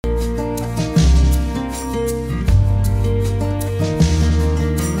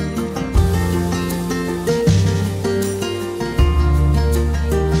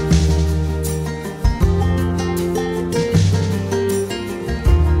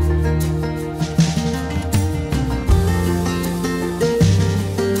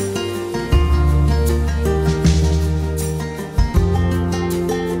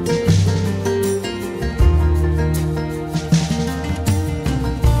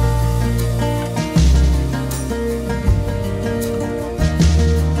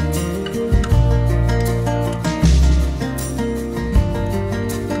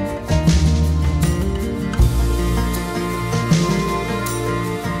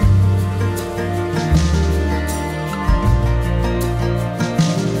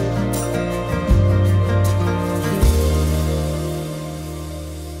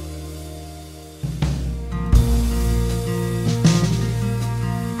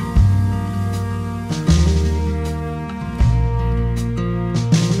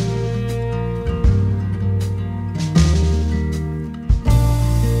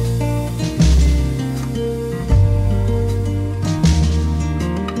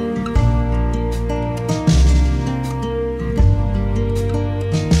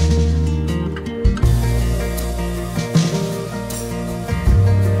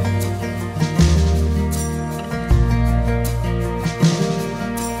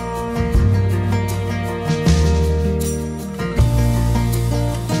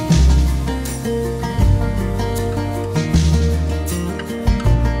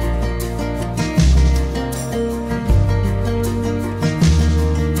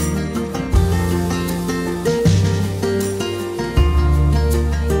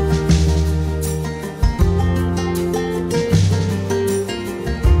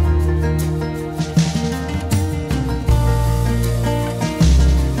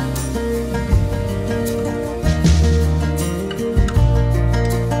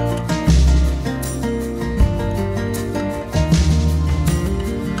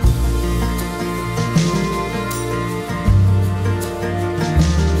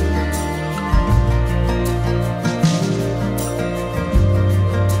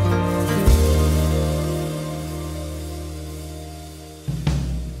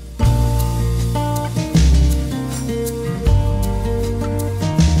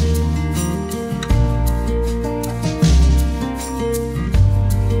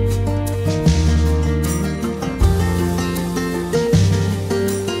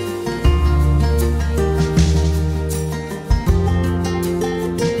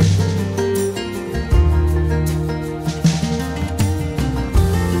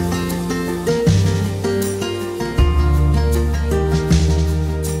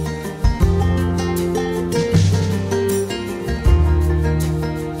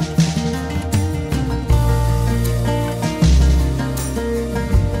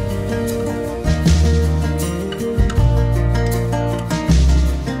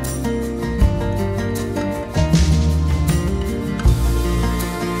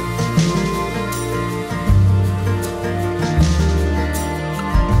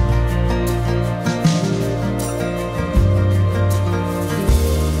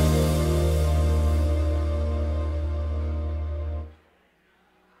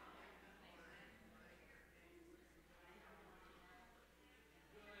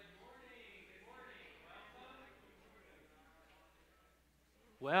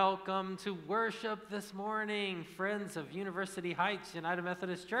Welcome to worship this morning, friends of University Heights United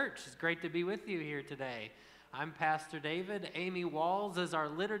Methodist Church. It's great to be with you here today. I'm Pastor David. Amy Walls is our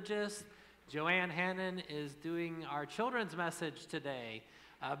liturgist. Joanne Hannon is doing our children's message today.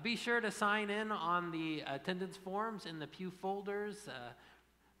 Be sure to sign in on the attendance forms in the pew folders,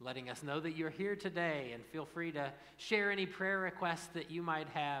 letting us know that you're here today, and feel free to share any prayer requests that you might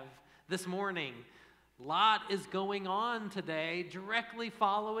have this morning. Lot is going on today. Directly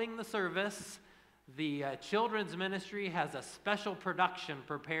following the service, the children's ministry has a special production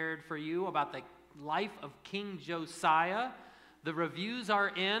prepared for you about the life of King Josiah. The reviews are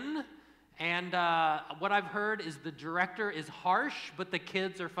in, and what I've heard is the director is harsh, but the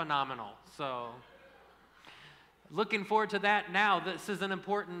kids are phenomenal. So, looking forward to that. Now, this is an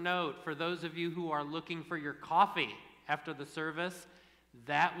important note for those of you who are looking for your coffee after the service.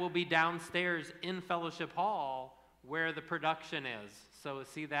 That will be downstairs in Fellowship Hall where the production is. So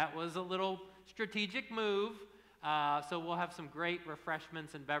see, that was a little strategic move. So we'll have some great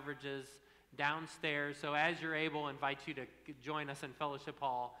refreshments and beverages downstairs. So as you're able, I invite you to join us in Fellowship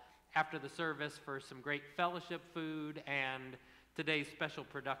Hall after the service for some great fellowship food and today's special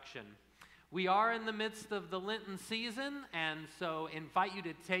production. We are in the midst of the Lenten season, and so invite you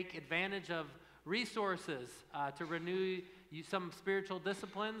to take advantage of resources to renew some spiritual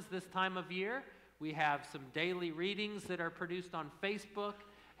disciplines this time of year. We have some daily readings that are produced on Facebook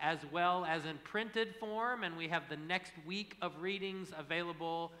as well as in printed form, and we have the next week of readings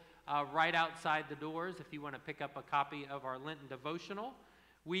available right outside the doors if you want to pick up a copy of our Lenten devotional.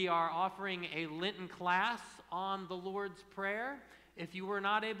 We are offering a Lenten class on the Lord's Prayer. If you were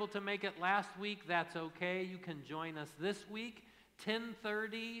not able to make it last week, that's okay. You can join us this week,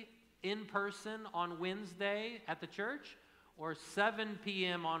 10:30 in person on Wednesday at the church, or 7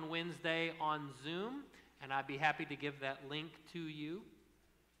 p.m. on Wednesday on Zoom, and I'd be happy to give that link to you.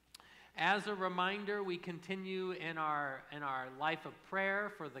 As a reminder, we continue in our life of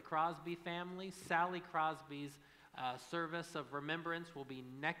prayer for the Crosby family. Sally Crosby's service of remembrance will be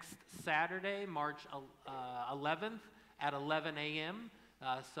next Saturday, March 11th at 11 a.m.,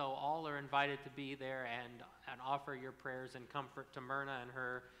 so all are invited to be there and offer your prayers and comfort to Myrna and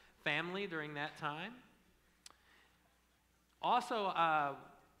her family during that time. Also, a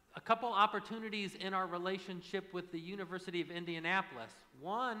couple opportunities in our relationship with the University of Indianapolis.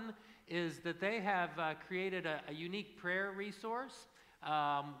 One is that they have created a unique prayer resource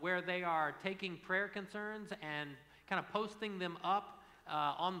where they are taking prayer concerns and kind of posting them up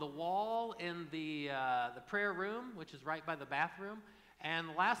on the wall in the prayer room, which is right by the bathroom. And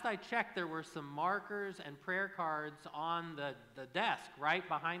last I checked, there were some markers and prayer cards on the desk right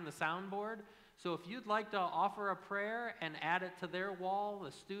behind the soundboard. So if you'd like to offer a prayer and add it to their wall,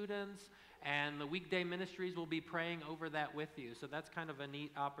 the students and the weekday ministries will be praying over that with you. So that's kind of a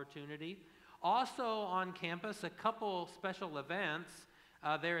neat opportunity. Also on campus, a couple special events.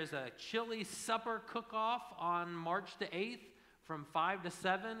 There is a chili supper cook-off on March the 8th from 5 to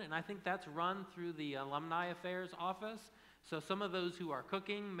 7, and I think that's run through the Alumni Affairs office. So some of those who are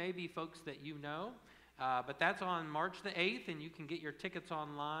cooking may be folks that you know. But that's on March the 8th, and you can get your tickets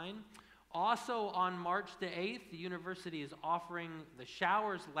online. Also on March the 8th, the university is offering the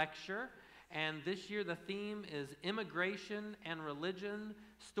Showers Lecture, and this year the theme is Immigration and Religion,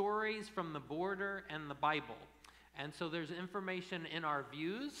 Stories from the Border and the Bible. And so there's information in our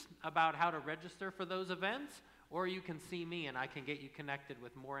views about how to register for those events, or you can see me and I can get you connected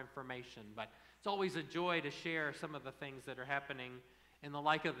with more information. But it's always a joy to share some of the things that are happening in the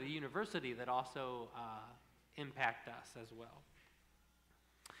life of the university that also impact us as well.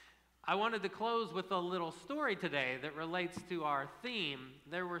 I wanted to close with a little story today that relates to our theme.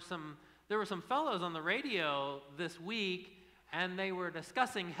 There were some fellows on the radio this week, and they were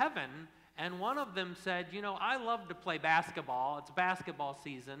discussing heaven, and one of them said, I love to play basketball. It's basketball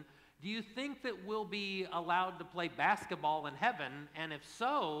season. Do you think that we'll be allowed to play basketball in heaven? And if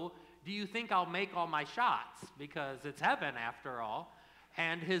so, do you think I'll make all my shots? Because it's heaven after all.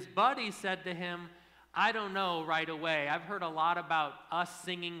 And his buddy said to him, I don't know right away. I've heard a lot about us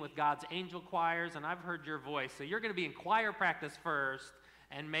singing with God's angel choirs, and I've heard your voice. So you're going to be in choir practice first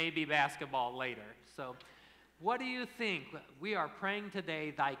and maybe basketball later. So what do you think? We are praying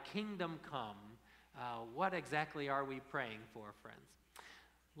today, thy kingdom come. What exactly are we praying for, friends?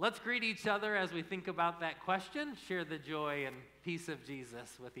 Let's greet each other as we think about that question. Share the joy and peace of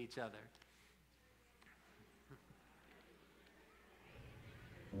Jesus with each other.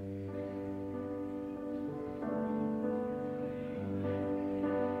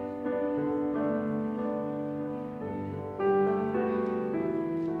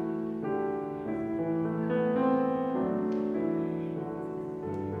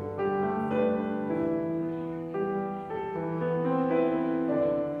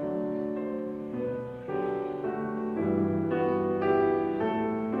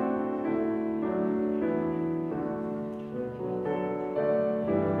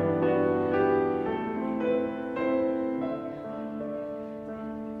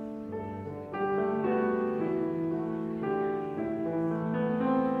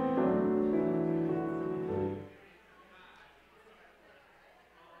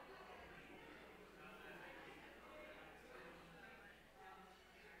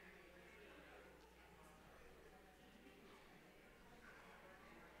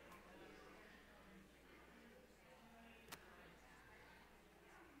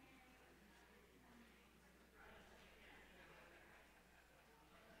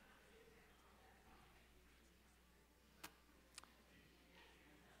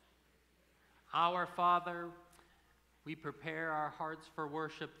 Our Father, we prepare our hearts for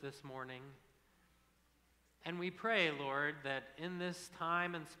worship this morning. And we pray, Lord, that in this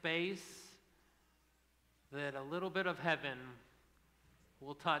time and space, that a little bit of heaven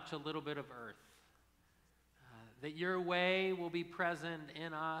will touch a little bit of earth. That your way will be present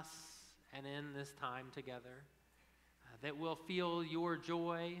in us and in this time together. That we'll feel your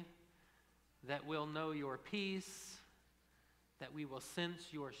joy, that we'll know your peace, that we will sense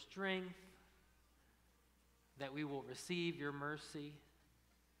your strength, that we will receive your mercy,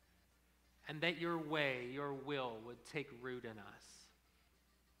 and that your way, your will, would take root in us.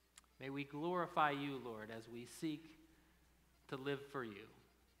 May we glorify you, Lord, as we seek to live for you.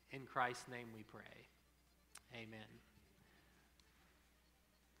 In Christ's name we pray. Amen.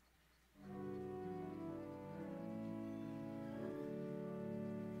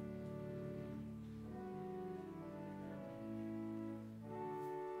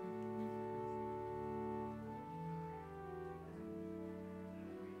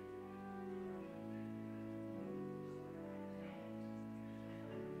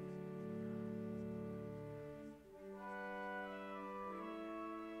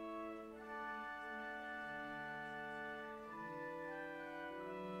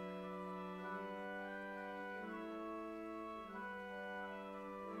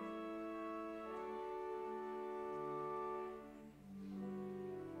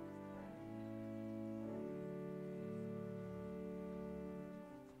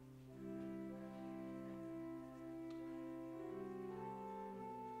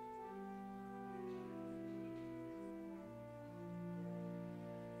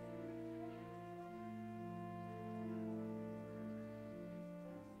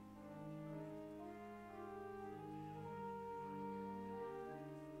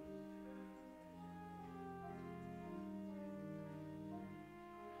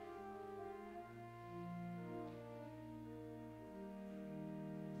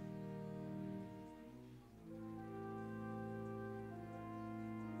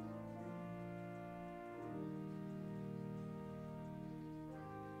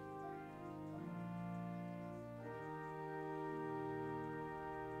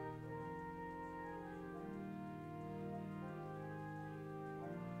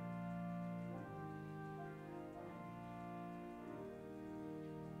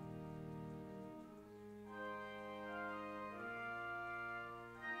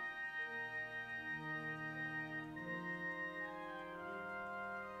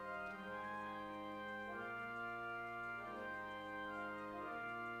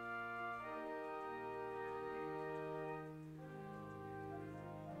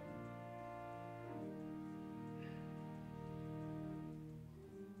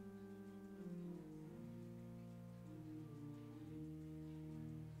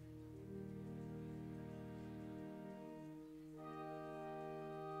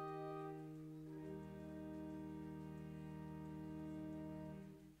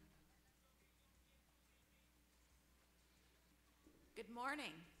 Good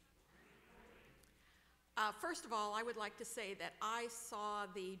morning. First of all, I would like to say that I saw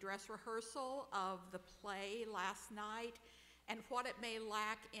the dress rehearsal of the play last night, and what it may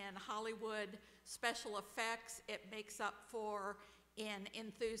lack in Hollywood special effects, it makes up for in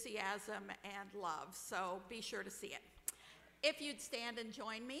enthusiasm and love, so be sure to see it. If you'd stand and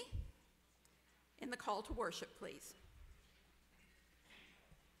join me in the call to worship, please.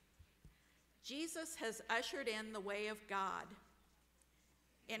 Jesus has ushered in the way of God.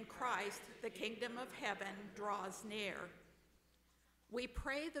 In Christ, the kingdom of heaven draws near. We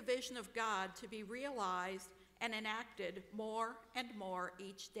pray the vision of God to be realized and enacted more and more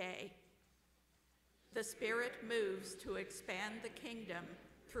each day. The Spirit moves to expand the kingdom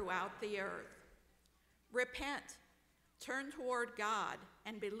throughout the earth. Repent, turn toward God,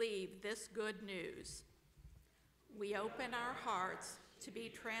 and believe this good news. We open our hearts to be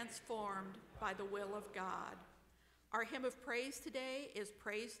transformed by the will of God. Our hymn of praise today is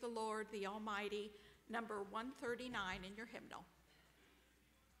Praise the Lord the Almighty, number 139 in your hymnal.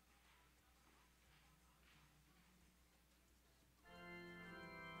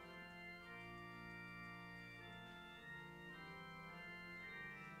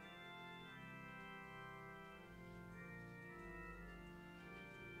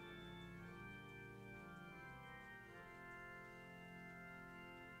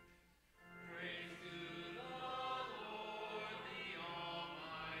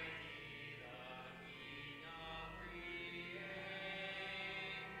 Almighty, the King of creation.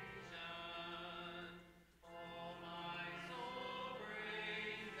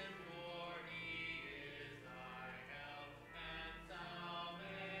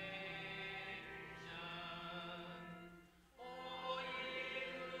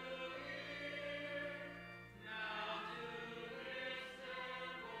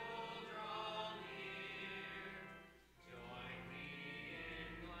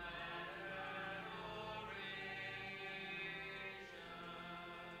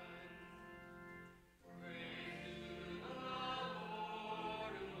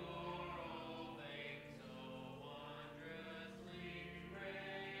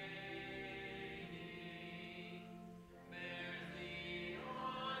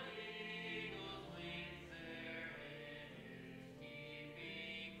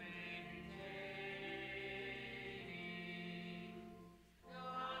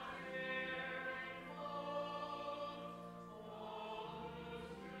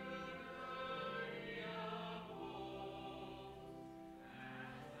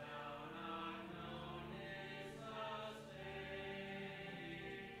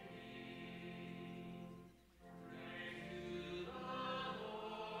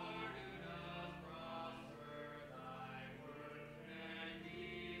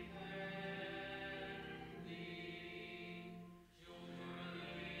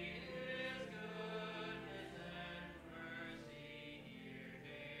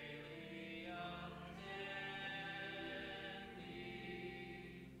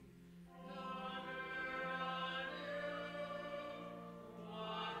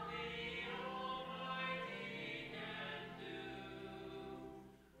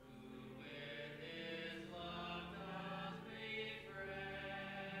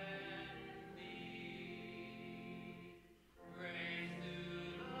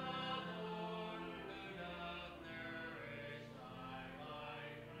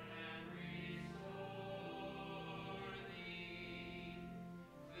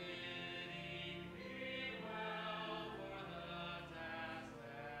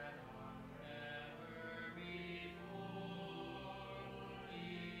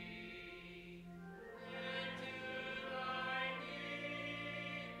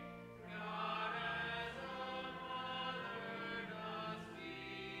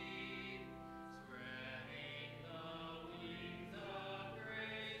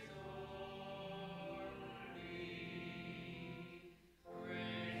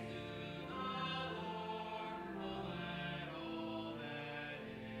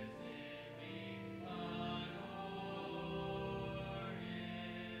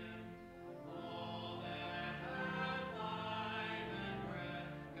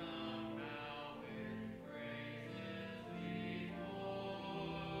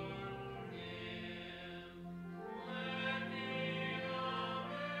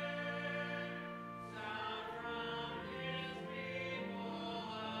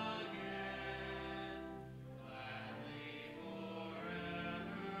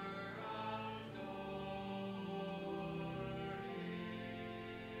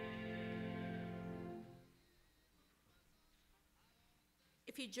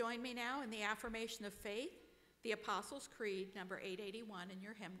 If you join me now in the affirmation of faith, the Apostles' Creed, number 881 in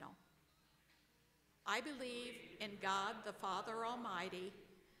your hymnal. I believe in God the Father Almighty,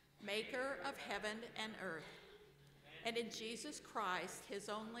 maker of heaven and earth, and in Jesus Christ, his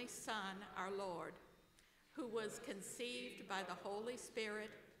only Son, our Lord, who was conceived by the Holy Spirit,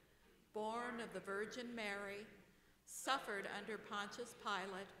 born of the Virgin Mary, suffered under Pontius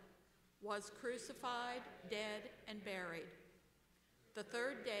Pilate, was crucified, dead, and buried. The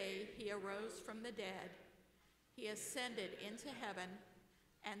third day he arose from the dead. He ascended into heaven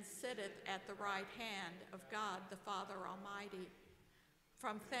and sitteth at the right hand of God the Father Almighty.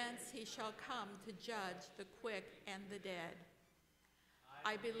 From thence he shall come to judge the quick and the dead.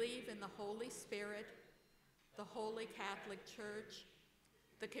 I believe in the Holy Spirit, the Holy Catholic Church,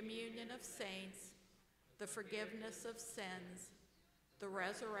 the communion of saints, the forgiveness of sins, the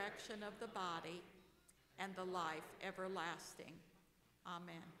resurrection of the body, and the life everlasting.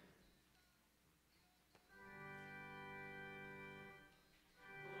 Amen.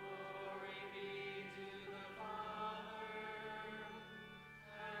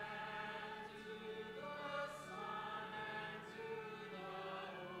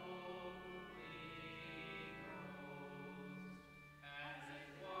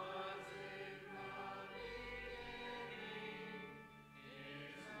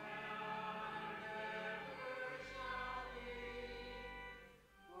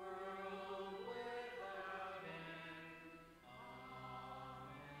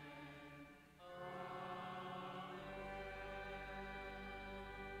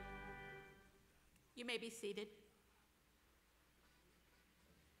 You may be seated.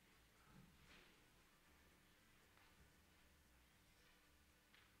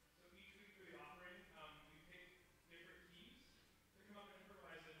 So each week for the offering, we pick different teams to come up and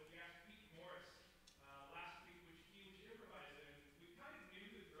improvise it. We asked Pete Morris last week which key we should improvise in. We kind of knew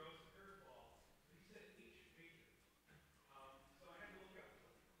the throws a curveball, but he said H major. So I had to look up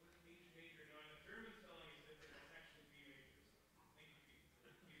what H major, knowing the German spelling is different. It's actually B major. So thank you, Pete, for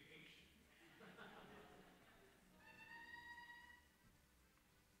using H.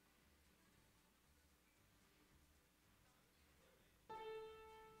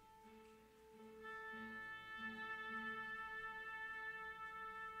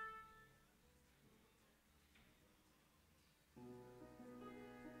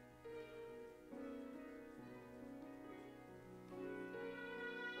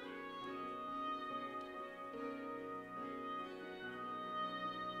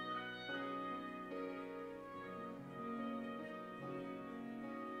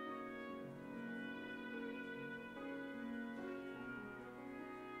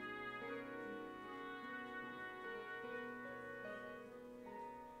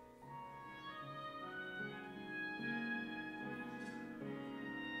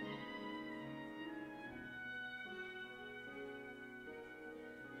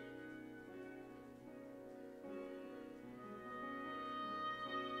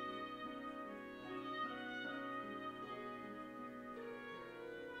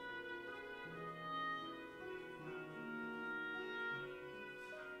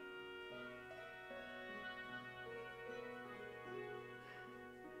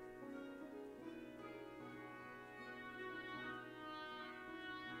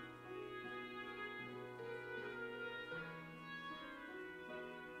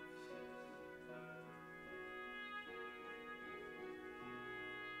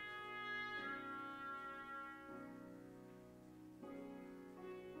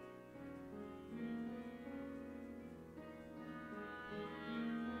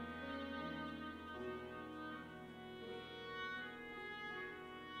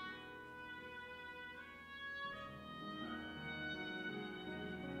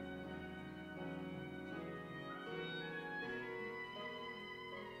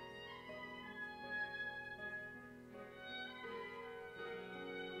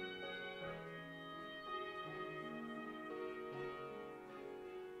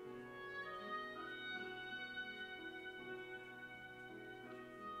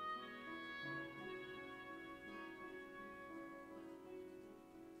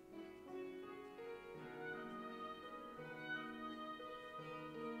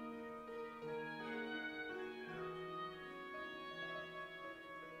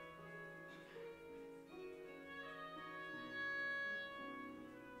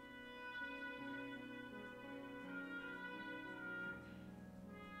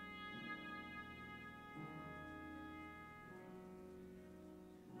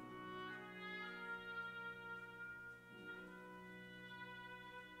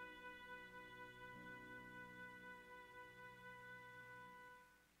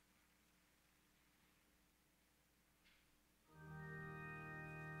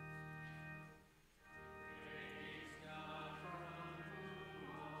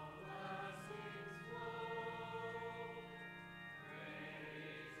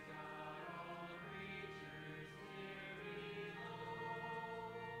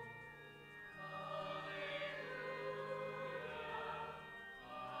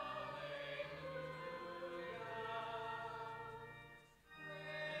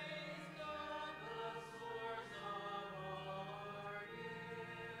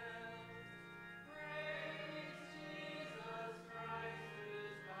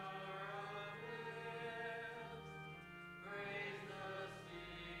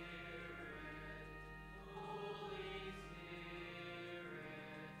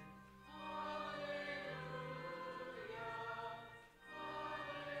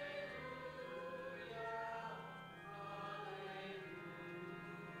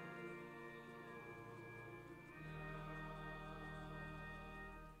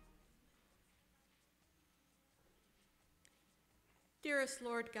 Dearest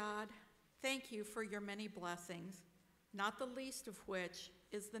Lord God, thank you for your many blessings, not the least of which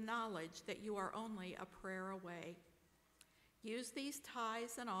is the knowledge that you are only a prayer away. Use these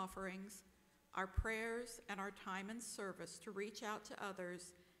tithes and offerings, our prayers, and our time and service to reach out to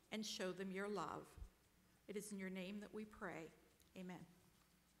others and show them your love. It is in your name that we pray. Amen.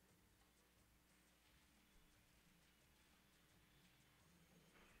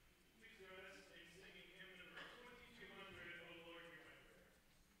 Please join us in singing hymn number 2200, O Lord,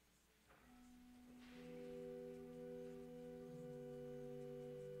 hear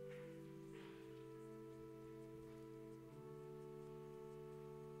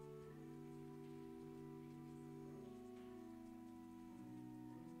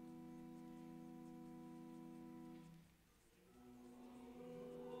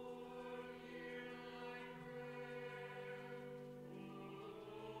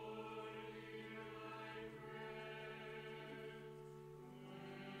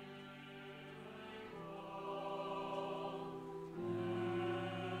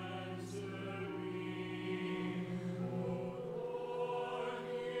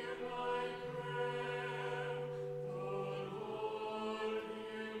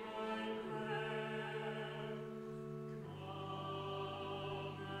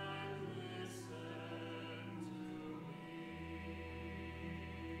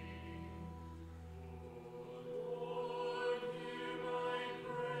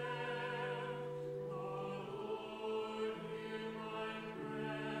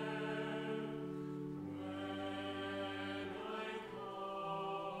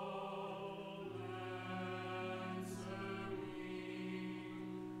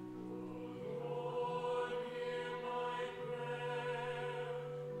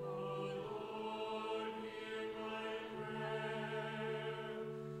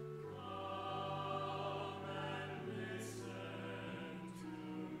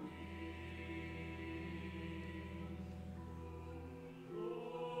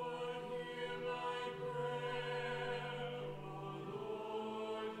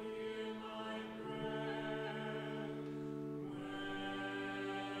my prayer.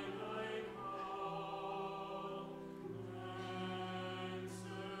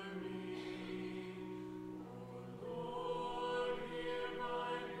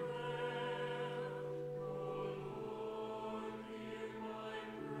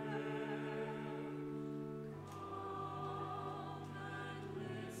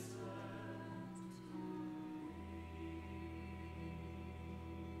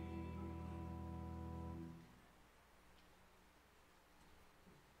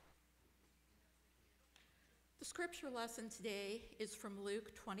 The scripture lesson today is from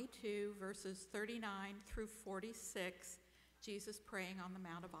Luke 22, verses 39 through 46, Jesus praying on the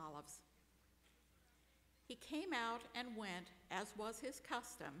Mount of Olives. He came out and went, as was his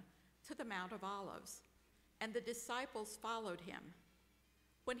custom, to the Mount of Olives, and the disciples followed him.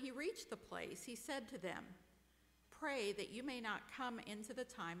 When he reached the place, he said to them, "Pray that you may not come into the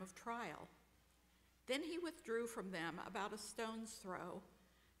time of trial." Then he withdrew from them about a stone's throw,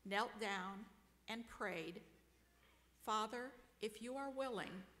 knelt down, and prayed, "Father, if you are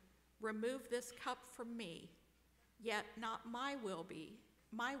willing, remove this cup from me, yet not my will,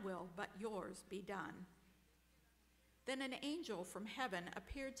 but yours be done." Then an angel from heaven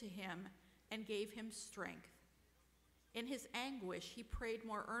appeared to him and gave him strength. In his anguish, he prayed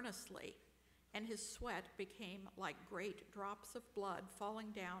more earnestly, and his sweat became like great drops of blood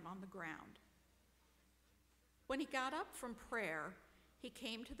falling down on the ground. When he got up from prayer, he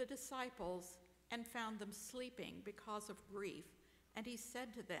came to the disciples and found them sleeping because of grief, and he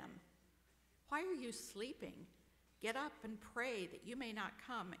said to them, "Why are you sleeping? Get up and pray that you may not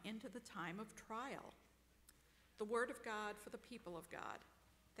come into the time of trial." The word of God for the people of God.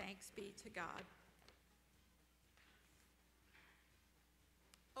 Thanks be to God.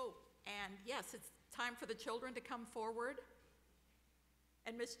 Oh, and yes, it's time for the children to come forward.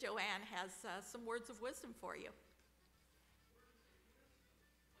 And Miss Joanne has some words of wisdom for you.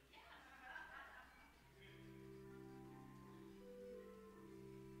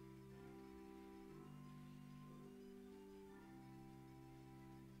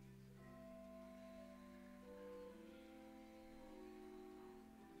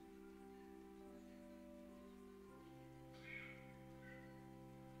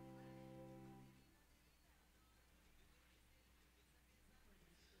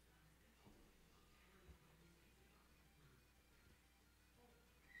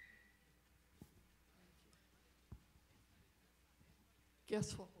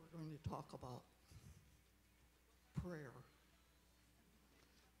 Guess what we're going to talk about? Prayer.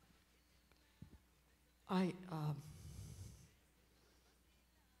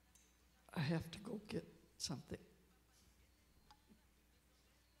 I have to go get something.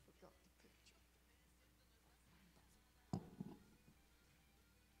 Forgot the picture.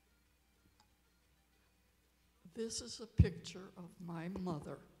 This is a picture of my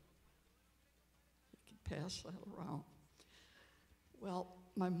mother. You can pass that around. Well,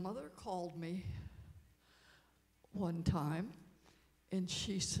 my mother called me one time, and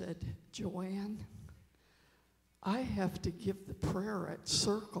she said, Joanne, I have to give the prayer at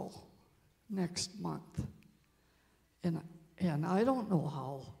Circle next month. And I don't know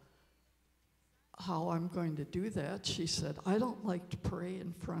how I'm going to do that. She said, I don't like to pray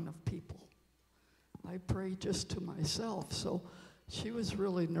in front of people. I pray just to myself. So she was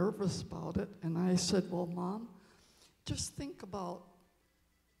really nervous about it. And I said, well, Mom, just think about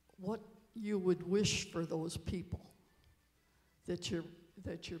what you would wish for those people that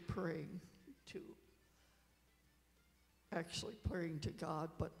you're praying to. Actually praying to God,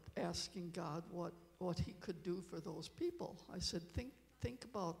 but asking God what he could do for those people. I said, think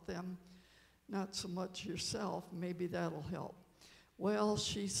about them, not so much yourself. Maybe that'll help. Well,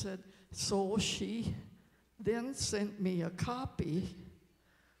 she said, so she then sent me a copy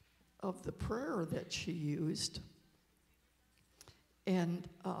of the prayer that she used. And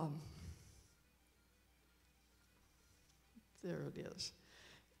there it is.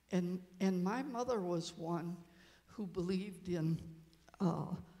 And my mother was one who believed in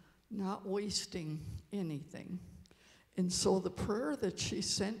not wasting anything. And so the prayer that she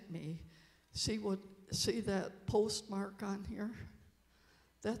sent me, see that postmark on here?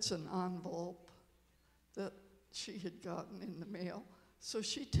 That's an envelope that she had gotten in the mail. So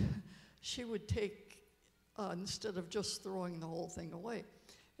she would take, instead of just throwing the whole thing away.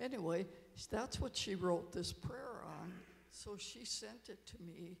 Anyway, that's what she wrote this prayer on. So she sent it to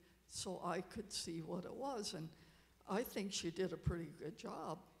me so I could see what it was. And I think she did a pretty good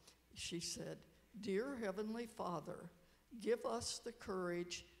job. She said, Dear Heavenly Father, give us the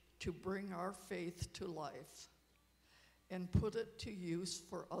courage to bring our faith to life and put it to use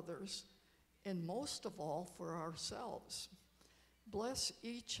for others, and most of all for ourselves. Bless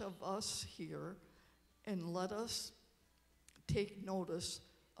each of us here and let us take notice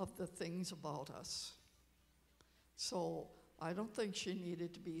of the things about us. So I don't think she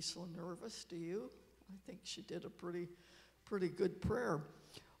needed to be so nervous, do you? I think she did a pretty good prayer.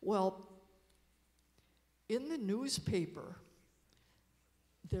 Well, in the newspaper,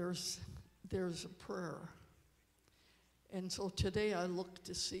 there's a prayer. And so today I looked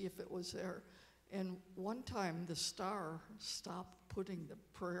to see if it was there. And one time the Star stopped putting the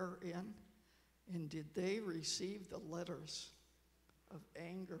prayer in, and did they receive the letters of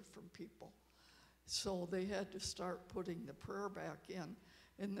anger from people? So they had to start putting the prayer back in.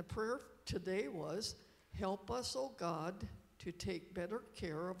 And the prayer today was, help us, O God, to take better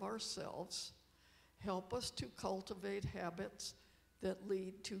care of ourselves. Help us to cultivate habits that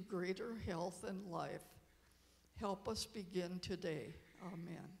lead to greater health and life. Help us begin today.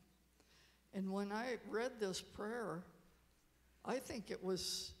 Amen. And when I read this prayer, I think it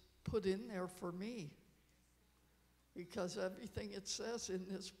was put in there for me, because everything it says in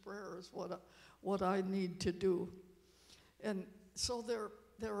this prayer is what I need to do. And so there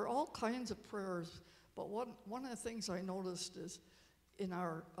are all kinds of prayers, but one of the things I noticed is in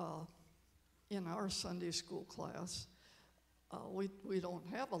our Sunday school class, we don't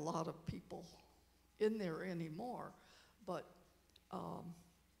have a lot of people in there anymore, but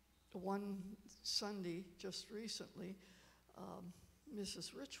one Sunday just recently,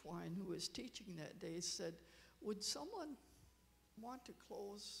 Mrs. Richwine, who was teaching that day, said, would someone want to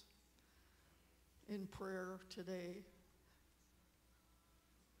close in prayer today?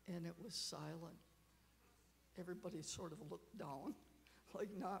 And it was silent. Everybody sort of looked down, like,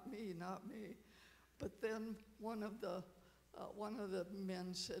 not me, not me. But then one of the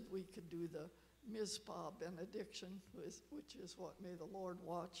men said we could do the Mizpah benediction, which is what, may the Lord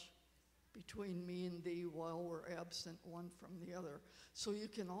watch between me and thee while we're absent one from the other. So you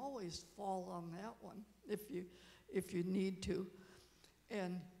can always fall on that one if you need to.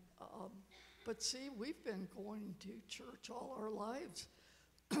 And but see, we've been going to church all our lives,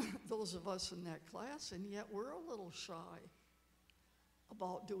 those of us in that class, and yet we're a little shy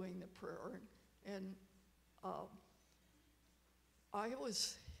about doing the prayer. And I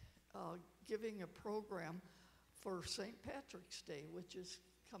was giving a program for St. Patrick's Day, which is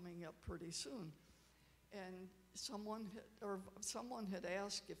coming up pretty soon. And someone had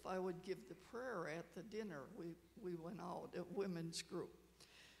asked if I would give the prayer at the dinner. We went out, a women's group.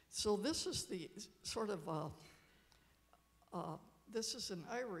 So this is the sort of, this is an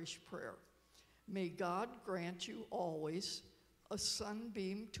Irish prayer. May God grant you always a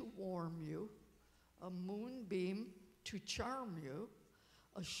sunbeam to warm you, a moonbeam to charm you,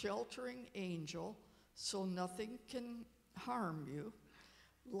 a sheltering angel so nothing can harm you,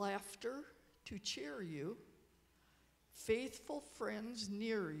 laughter to cheer you, faithful friends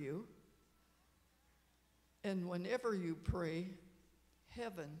near you, and whenever you pray,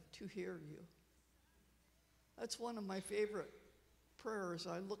 heaven to hear you. That's one of my favorite prayers.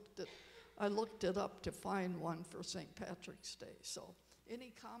 I looked it up to find one for St. Patrick's Day. So,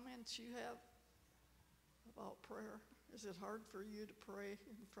 any comments you have about prayer? Is it hard for you to pray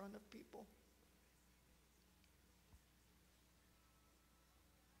in front of people?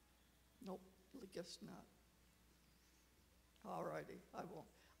 Nope, I guess not. All righty,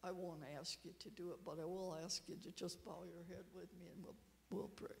 I won't ask you to do it, but I will ask you to just bow your head with me and we'll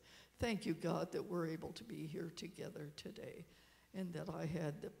pray. Thank you, God, that we're able to be here together today and that I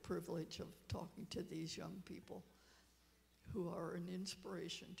had the privilege of talking to these young people who are an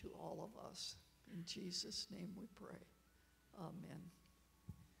inspiration to all of us. In Jesus' name we pray. Amen.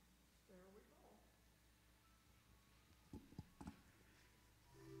 There we go.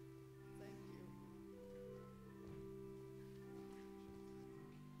 Thank you.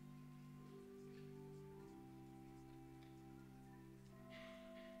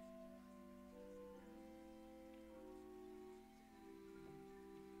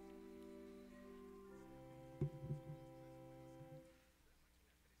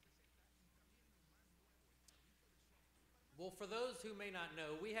 Well, for those who may not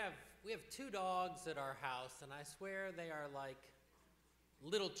know, we have 2 dogs at our house, and I swear they are like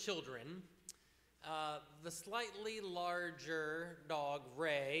little children. The slightly larger dog,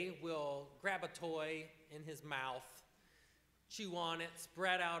 Ray, will grab a toy in his mouth, chew on it,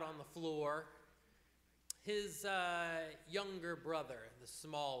 spread out on the floor. His younger brother, the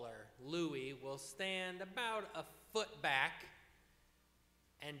smaller, Louie, will stand about a foot back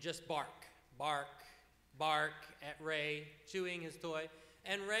and just bark, bark at Ray, chewing his toy.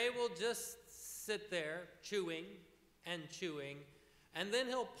 And Ray will just sit there chewing, and then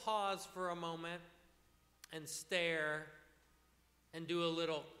he'll pause for a moment and stare and do a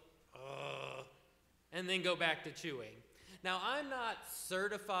little, and then go back to chewing. Now, I'm not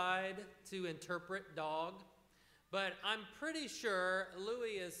certified to interpret dog, but I'm pretty sure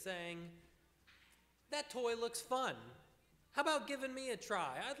Louie is saying, that toy looks fun. How about giving me a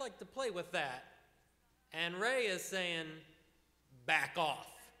try? I'd like to play with that. And Ray is saying, back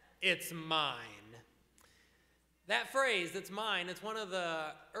off, it's mine. That phrase, it's mine, it's one of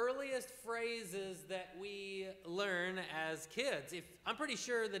the earliest phrases that we learn as kids. I'm pretty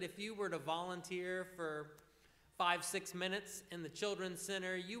sure that if you were to volunteer for 5-6 minutes in the Children's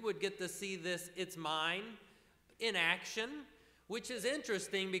Center, you would get to see this, it's mine, in action, which is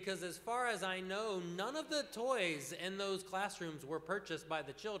interesting because as far as I know, none of the toys in those classrooms were purchased by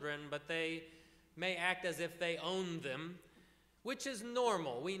the children, but they may act as if they own them, which is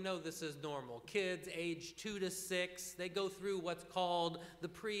normal. We know this is normal. Kids age 2 to 6, they go through what's called the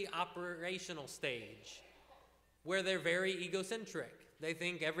pre-operational stage, where they're very egocentric. They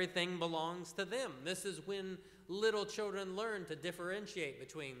think everything belongs to them. This is when little children learn to differentiate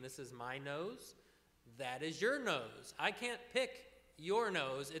between this is my nose, that is your nose. I can't pick your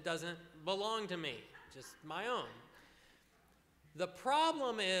nose. It doesn't belong to me, just my own. The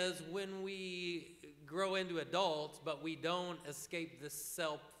problem is when we grow into adults, but we don't escape this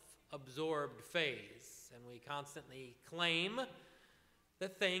self-absorbed phase, and we constantly claim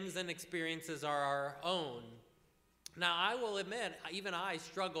that things and experiences are our own. Now, I will admit, even I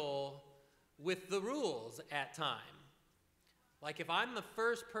struggle with the rules at times. Like if I'm the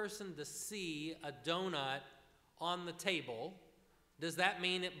first person to see a donut on the table, does that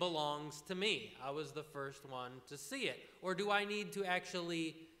mean it belongs to me? I was the first one to see it. Or do I need to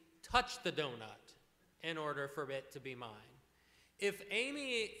actually touch the donut in order for it to be mine? If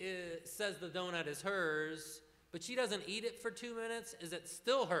Amy says the donut is hers, but she doesn't eat it for 2 minutes, is it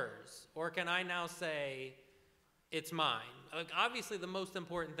still hers? Or can I now say, it's mine? Like, obviously, the most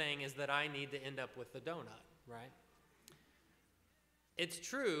important thing is that I need to end up with the donut, right? It's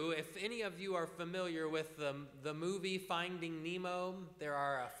true, if any of you are familiar with the movie Finding Nemo, there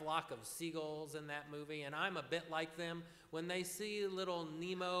are a flock of seagulls in that movie, and I'm a bit like them. When they see little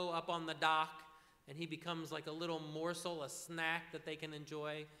Nemo up on the dock, and he becomes like a little morsel, a snack that they can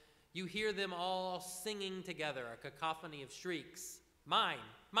enjoy, you hear them all singing together, a cacophony of shrieks. Mine,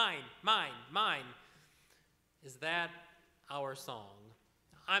 mine, mine, mine. Is that our song?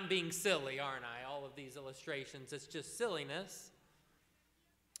 I'm being silly, aren't I? All of these illustrations, it's just silliness.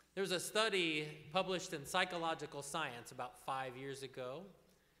 There was a study published in Psychological Science about 5 years ago,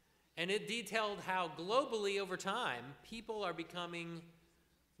 And it detailed how globally over time, people are becoming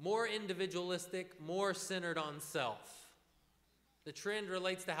more individualistic, more centered on self. The trend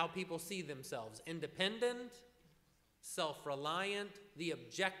relates to how people see themselves: independent, self-reliant. The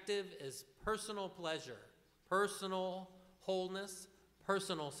objective is personal pleasure, personal wholeness,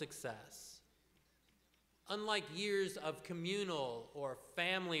 personal success. Unlike years of communal or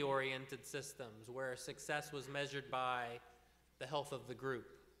family-oriented systems where success was measured by the health of the group.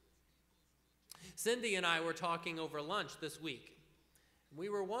 Cindy and I were talking over lunch this week. We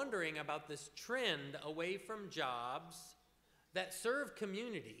were wondering about this trend away from jobs that serve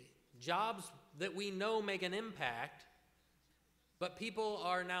community, jobs that we know make an impact, but people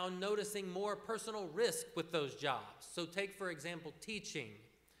are now noticing more personal risk with those jobs. So take, for example, teaching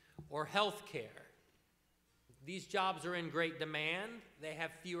or healthcare. These jobs are in great demand. They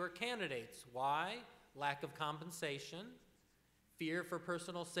have fewer candidates. Why? Lack of compensation, fear for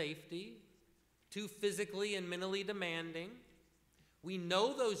personal safety, too physically and mentally demanding. We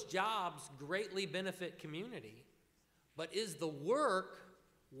know those jobs greatly benefit community, but is the work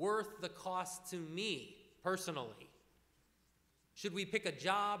worth the cost to me personally? Should we pick a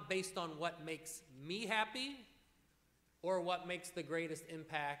job based on what makes me happy or what makes the greatest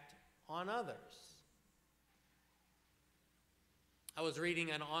impact on others? I was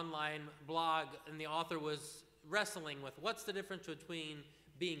reading an online blog, and the author was wrestling with what's the difference between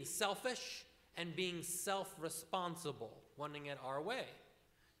being selfish and being self-responsible, wanting it our way.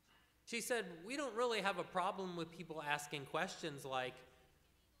 She said, we don't really have a problem with people asking questions like,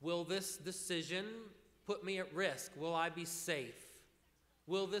 will this decision put me at risk? Will I be safe?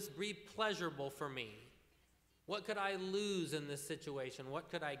 Will this be pleasurable for me? What could I lose in this situation?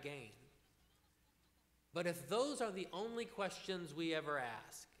 What could I gain? But if those are the only questions we ever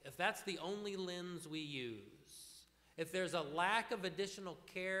ask, if that's the only lens we use, if there's a lack of additional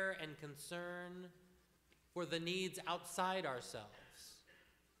care and concern for the needs outside ourselves,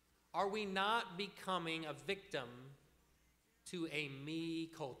 are we not becoming a victim to a me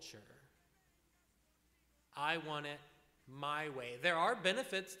culture? I want it my way. There are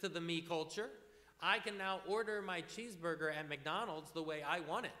benefits to the me culture. I can now order my cheeseburger at McDonald's the way I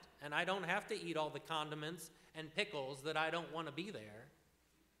want it, and I don't have to eat all the condiments and pickles that I don't want to be there.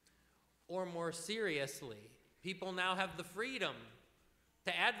 Or more seriously, people now have the freedom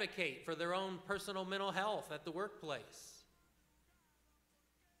to advocate for their own personal mental health at the workplace.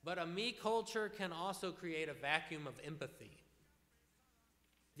 But a me culture can also create a vacuum of empathy,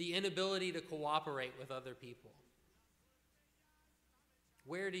 the inability to cooperate with other people.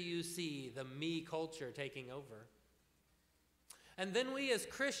 Where do you see the me culture taking over? And then we as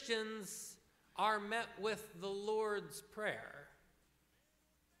Christians are met with the Lord's Prayer,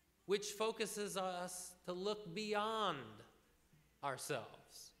 which focuses us to look beyond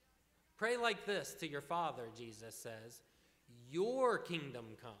ourselves. Pray like this to your Father, Jesus says, your kingdom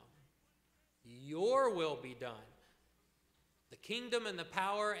come, your will be done. The kingdom and the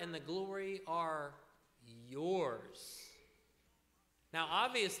power and the glory are yours. Now,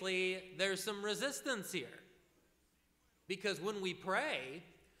 obviously, there's some resistance here, because when we pray,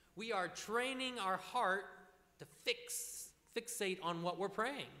 we are training our heart to fixate on what we're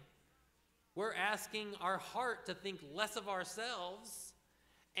praying. We're asking our heart to think less of ourselves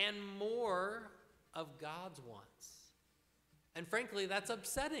and more of God's wants. And frankly, that's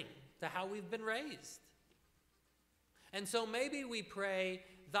upsetting to how we've been raised. And so maybe we pray,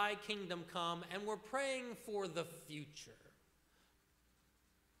 thy kingdom come, and we're praying for the future.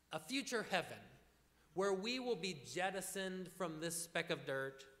 A future heaven where we will be jettisoned from this speck of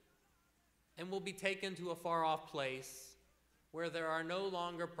dirt and will be taken to a far-off place where there are no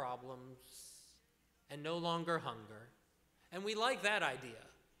longer problems and no longer hunger. And we like that idea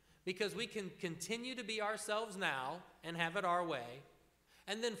because we can continue to be ourselves now and have it our way.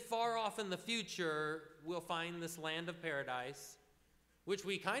 And then far off in the future, we'll find this land of paradise, which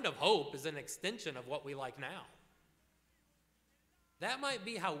we kind of hope is an extension of what we like now. That might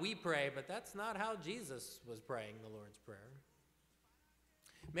be how we pray, but that's not how Jesus was praying the Lord's Prayer.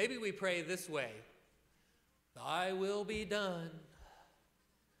 Maybe we pray this way: thy will be done.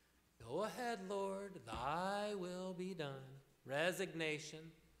 Go ahead, Lord, thy will be done. Resignation.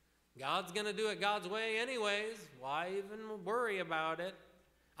 God's going to do it God's way anyways. Why even worry about it?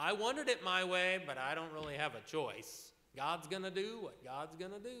 I wanted it my way, but I don't really have a choice. God's going to do what God's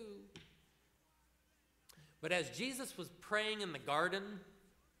going to do. But as Jesus was praying in the garden,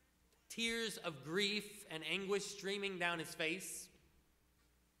 tears of grief and anguish streaming down his face,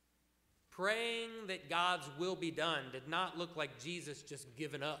 praying that God's will be done did not look like Jesus just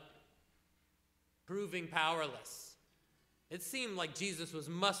giving up, proving powerless. It seemed like Jesus was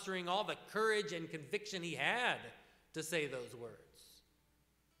mustering all the courage and conviction he had to say those words.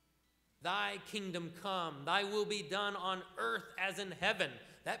 Thy kingdom come, thy will be done on earth as in heaven.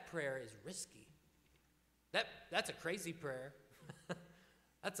 That prayer is risky. That's a crazy prayer.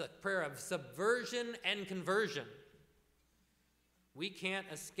 That's a prayer of subversion and conversion. We can't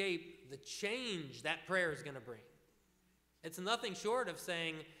escape the change that prayer is going to bring. It's nothing short of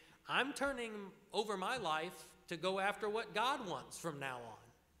saying, I'm turning over my life to go after what God wants from now on.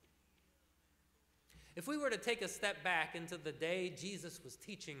 If we were to take a step back into the day Jesus was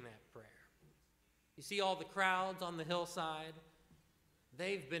teaching that prayer, you see all the crowds on the hillside?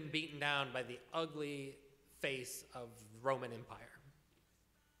 They've been beaten down by the ugly face of the Roman Empire.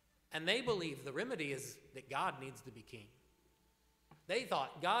 And they believe the remedy is that God needs to be king. They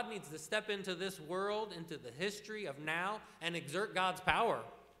thought God needs to step into this world, into the history of now, and exert God's power,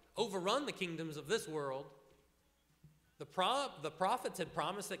 overrun the kingdoms of this world. The prophets had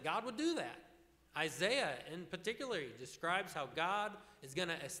promised that God would do that. Isaiah in particular describes how God is going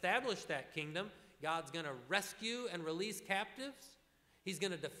to establish that kingdom. God's going to rescue and release captives. He's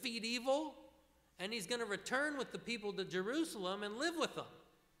going to defeat evil. And he's going to return with the people to Jerusalem and live with them.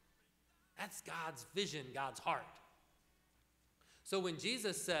 That's God's vision, God's heart. So when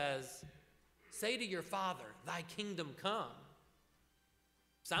Jesus says, say to your Father, thy kingdom come,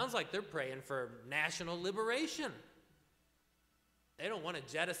 sounds like they're praying for national liberation. They don't want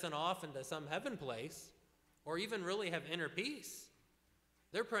to jettison off into some heaven place or even really have inner peace.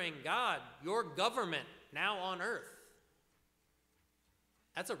 They're praying, God, your government now on earth.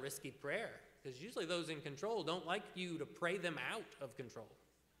 That's a risky prayer because usually those in control don't like you to pray them out of control.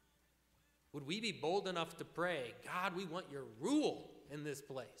 Would we be bold enough to pray, God, we want your rule in this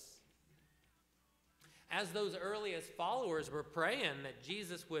place? As those earliest followers were praying that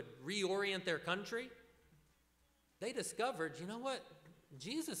Jesus would reorient their country, they discovered, you know what?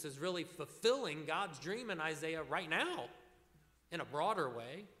 Jesus is really fulfilling God's dream in Isaiah right now in a broader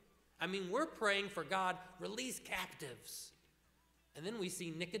way. I mean, we're praying for God, release captives. And then we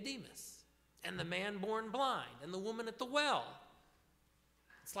see Nicodemus and the man born blind and the woman at the well.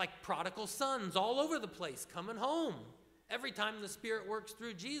 It's like prodigal sons all over the place coming home. Every time the Spirit works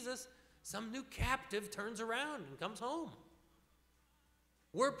through Jesus, some new captive turns around and comes home.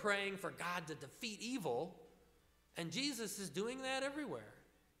 We're praying for God to defeat evil, and Jesus is doing that everywhere,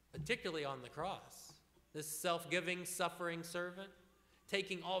 particularly on the cross. This self-giving, suffering servant,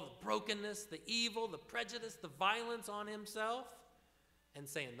 taking all the brokenness, the evil, the prejudice, the violence on himself, and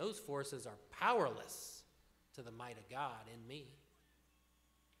saying those forces are powerless to the might of God in me.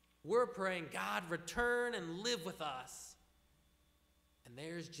 We're praying, God, return and live with us. And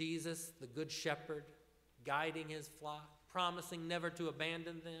there's Jesus, the good shepherd, guiding his flock, promising never to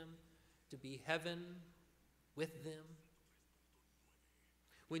abandon them, to be heaven with them.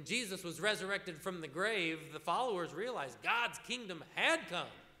 When Jesus was resurrected from the grave, the followers realized God's kingdom had come.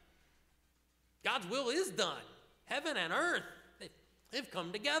 God's will is done. Heaven and earth, they've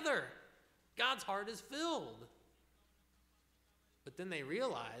come together. God's heart is filled. But then they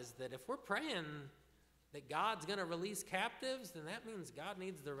realized that if we're praying that God's going to release captives, then that means God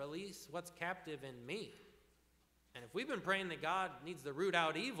needs to release what's captive in me. And if we've been praying that God needs to root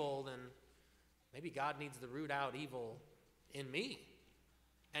out evil, then maybe God needs to root out evil in me.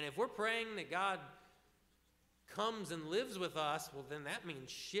 And if we're praying that God comes and lives with us, well, then that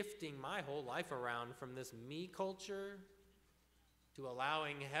means shifting my whole life around from this me culture to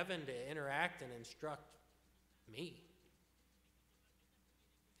allowing heaven to interact and instruct me.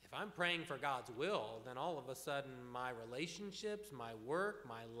 If I'm praying for God's will, then all of a sudden my relationships, my work,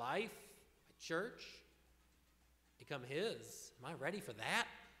 my life, my church become His. Am I ready for that?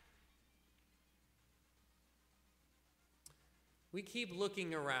 We keep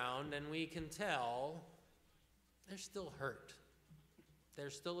looking around and we can tell there's still hurt.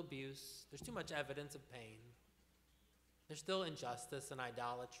 There's still abuse. There's too much evidence of pain. There's still injustice and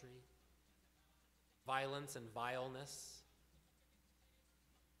idolatry, violence and vileness.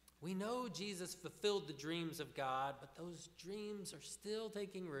 We know Jesus fulfilled the dreams of God, but those dreams are still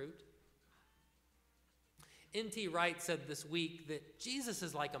taking root. N.T. Wright said this week that Jesus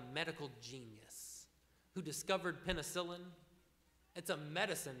is like a medical genius who discovered penicillin. It's a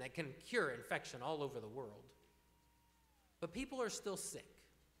medicine that can cure infection all over the world. But people are still sick.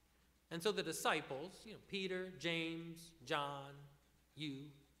 And so the disciples, Peter, James, John, you,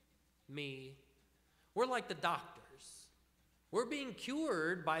 me, we're like the doctors. We're being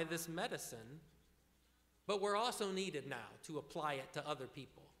cured by this medicine, but we're also needed now to apply it to other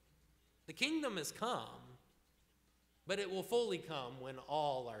people. The kingdom has come, but it will fully come when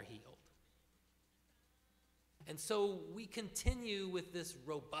all are healed. And so we continue with this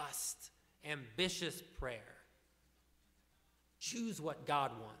robust, ambitious prayer. Choose what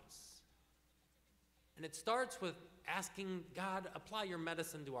God wants. And it starts with asking God, apply your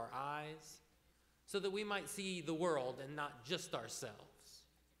medicine to our eyes so that we might see the world and not just ourselves.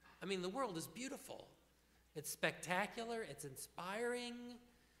 I mean, the world is beautiful. It's spectacular, it's inspiring,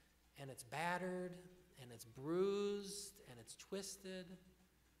 and it's battered, and it's bruised, and it's twisted.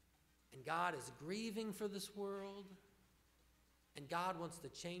 And God is grieving for this world, and God wants to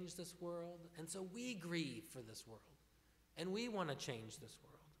change this world. And so we grieve for this world, and we want to change this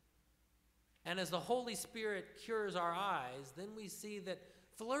world. And as the Holy Spirit cures our eyes, then we see that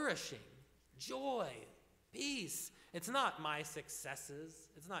flourishing, joy, peace, it's not my successes,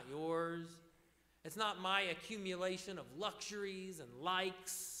 it's not yours, it's not my accumulation of luxuries and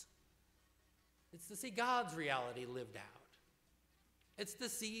likes. It's to see God's reality lived out. It's to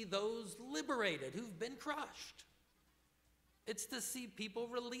see those liberated who've been crushed. It's to see people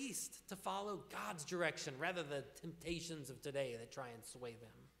released to follow God's direction rather than the temptations of today that try and sway them.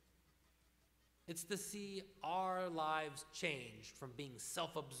 It's to see our lives changed from being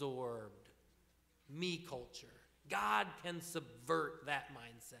self-absorbed, me culture. God can subvert that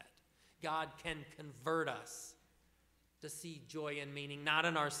mindset. God can convert us to see joy and meaning, not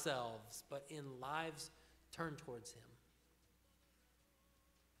in ourselves, but in lives turned towards Him.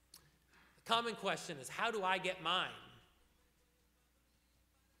 The common question is, how do I get mine?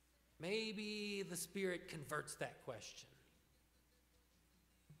 Maybe the Spirit converts that question.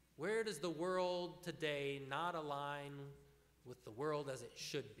 Where does the world today not align with the world as it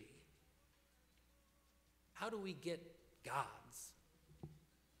should be? How do we get God's?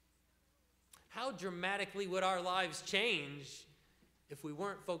 How dramatically would our lives change if we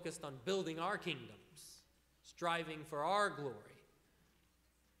weren't focused on building our kingdoms, striving for our glory,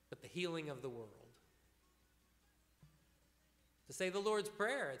 but the healing of the world? To say the Lord's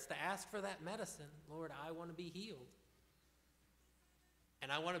Prayer, it's to ask for that medicine. Lord, I want to be healed.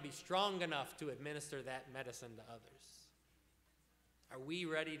 And I want to be strong enough to administer that medicine to others. Are we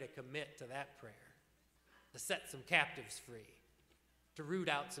ready to commit to that prayer? To set some captives free? To root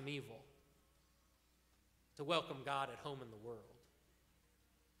out some evil? To welcome God at home in the world?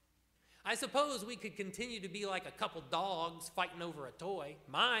 I suppose we could continue to be like a couple dogs fighting over a toy,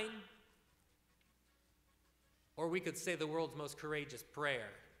 mine. Or we could say the world's most courageous prayer.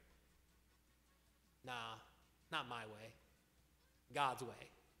 Nah, not my way. God's way.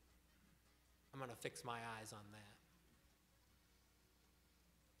 I'm going to fix my eyes on that.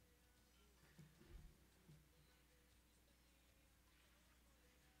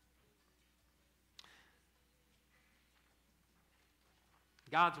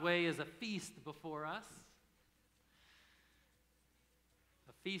 God's way is a feast before us,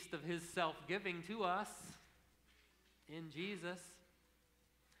 a feast of His self-giving to us in Jesus.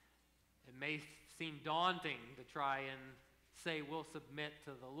 It may seem daunting to try and say we'll submit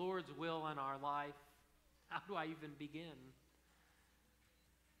to the Lord's will in our life. How do I even begin?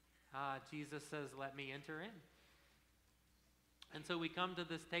 Jesus says, let me enter in. And so we come to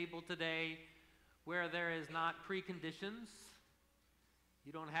this table today where there is not preconditions.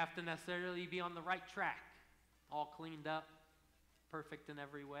 You don't have to necessarily be on the right track, all cleaned up, perfect in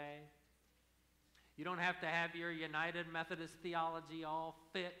every way. You don't have to have your United Methodist theology all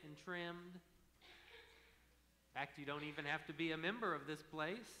fit and trimmed. In fact, you don't even have to be a member of this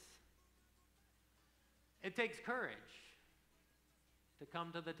place. It takes courage to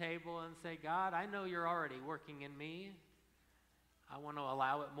come to the table and say, God, I know you're already working in me. I want to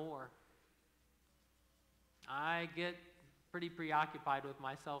allow it more. I get pretty preoccupied with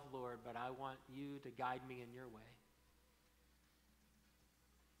myself, Lord, but I want you to guide me in your way.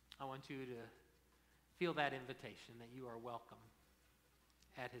 I want you to feel that invitation that you are welcome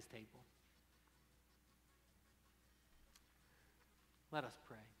at His table. Let us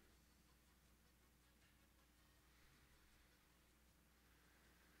pray.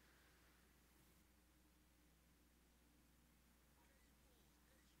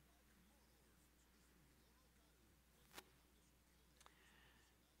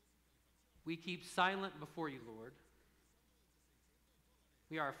 We keep silent before you, Lord.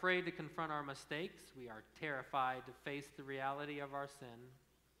 We are afraid to confront our mistakes. We are terrified to face the reality of our sin.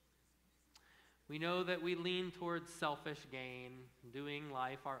 We know that we lean towards selfish gain, doing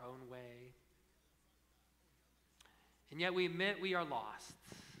life our own way. And yet we admit we are lost,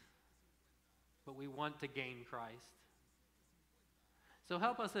 but we want to gain Christ. So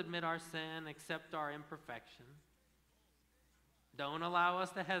help us admit our sin, accept our imperfection. Don't allow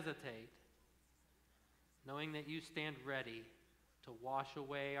us to hesitate, knowing that you stand ready to wash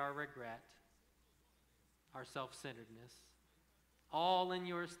away our regret our self-centeredness, all in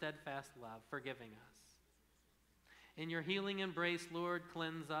your steadfast love, forgiving us. In your healing embrace, Lord,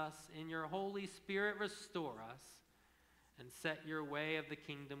 cleanse us. In your Holy Spirit, restore us. And set your way of the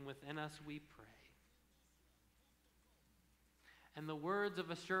kingdom within us, we pray. And the words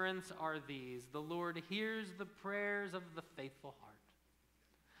of assurance are these: the Lord hears the prayers of the faithful heart.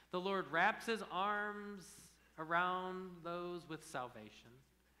 The Lord wraps his arms around those with salvation.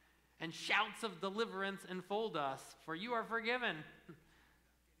 And shouts of deliverance enfold us, for you are forgiven.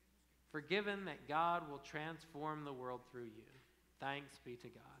 Forgiven that God will transform the world through you. Thanks be to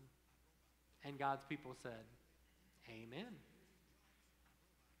God. And God's people said, Amen.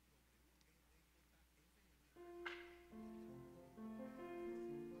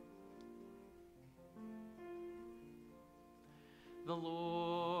 The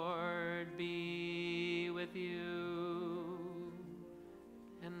Lord be with you,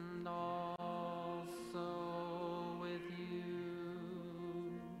 and also with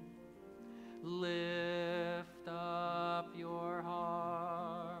you. Lift up your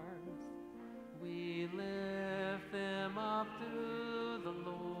hearts. We lift them up to the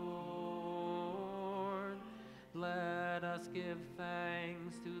Lord. Let us give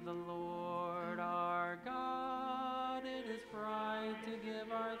thanks to the Lord our God. It is right to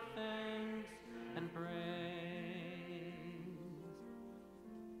give our thanks and praise.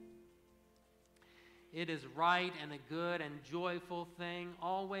 It is right and a good and joyful thing,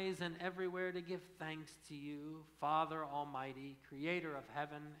 always and everywhere, to give thanks to you, Father Almighty, creator of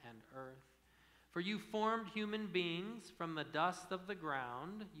heaven and earth. For you formed human beings from the dust of the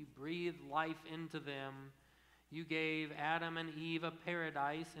ground. You breathed life into them. You gave Adam and Eve a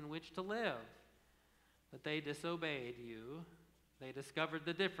paradise in which to live. But they disobeyed you. They discovered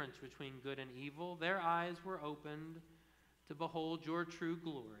the difference between good and evil. Their eyes were opened to behold your true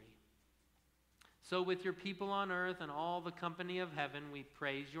glory. So with your people on earth and all the company of heaven, we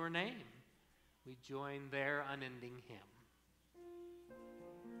praise your name. We join their unending hymn.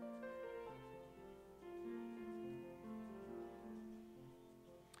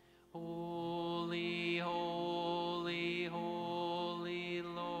 Holy, holy, holy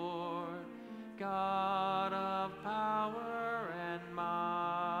Lord, God of power and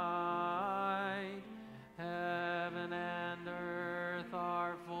might, heaven and earth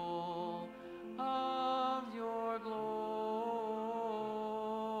are full of your glory.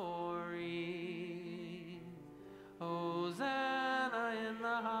 Hosanna in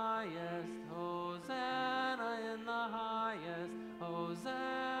the highest, Hosanna in the highest,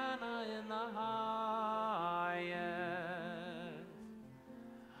 Hosanna in the highest.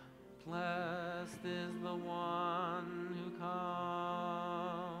 Blessed is the one who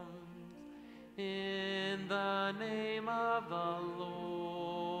comes in the name of the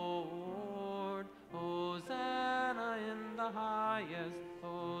Lord. Hosanna in the highest,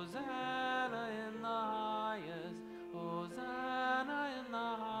 Hosanna in the highest, Hosanna in the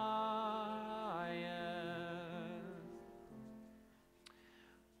highest.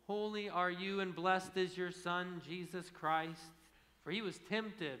 Holy are you, and blessed is your Son, Jesus Christ. For he was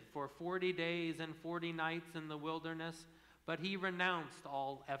tempted for 40 days and 40 nights in the wilderness, but he renounced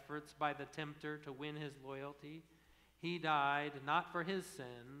all efforts by the tempter to win his loyalty. He died not for his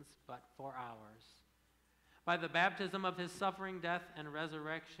sins, but for ours. By the baptism of his suffering, death, and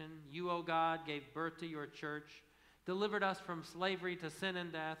resurrection, you, O God, gave birth to your church, delivered us from slavery to sin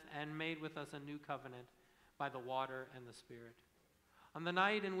and death, and made with us a new covenant by the water and the Spirit. On the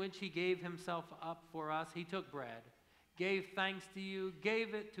night in which he gave himself up for us, he took bread, gave thanks to you,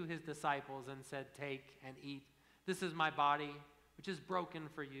 gave it to his disciples, and said, "Take and eat. This is my body, which is broken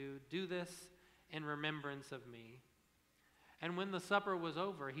for you. Do this in remembrance of me." And when the supper was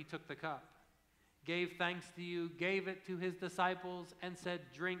over, he took the cup, gave thanks to you, gave it to his disciples, and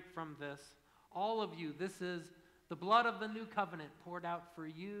said, "Drink from this, all of you. This is the blood of the new covenant poured out for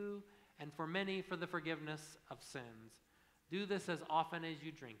you and for many for the forgiveness of sins. Do this as often as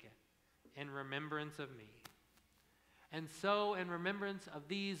you drink it in remembrance of me." And so, in remembrance of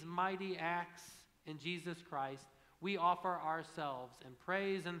these mighty acts in Jesus Christ, we offer ourselves in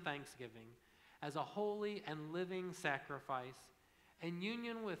praise and thanksgiving as a holy and living sacrifice in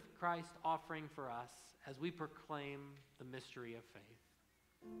union with Christ's offering for us as we proclaim the mystery of faith.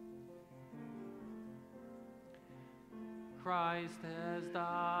 Christ has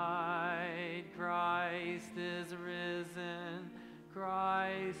died, Christ is risen,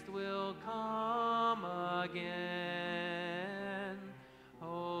 Christ will come again.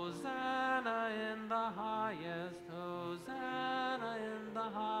 Hosanna in the highest, Hosanna in the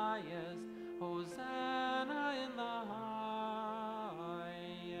highest, Hosanna in the highest.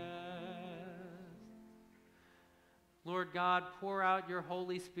 Lord God, pour out your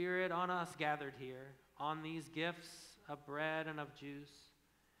Holy Spirit on us gathered here, on these gifts of bread and of juice.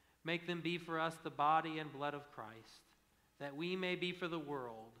 Make them be for us the body and blood of Christ, that we may be for the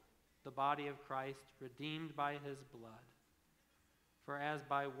world the body of Christ, redeemed by his blood. For as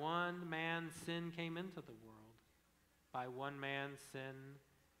by one man sin came into the world, by one man sin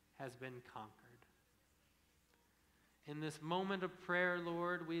has been conquered. In this moment of prayer,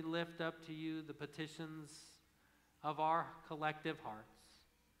 Lord, we lift up to you the petitions of our collective hearts.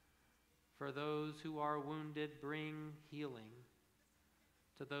 For those who are wounded, bring healing.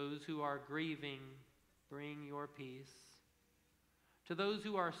 To those who are grieving, bring your peace. To those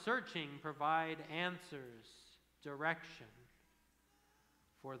who are searching, provide answers, direction.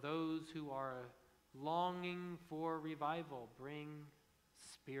 For those who are longing for revival, bring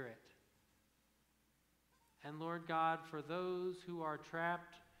spirit. And Lord God, for those who are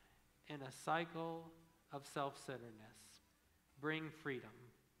trapped in a cycle of self-centeredness, bring freedom,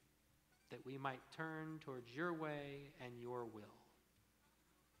 that we might turn towards your way and your will.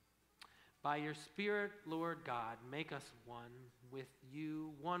 By your Spirit, Lord God, make us one with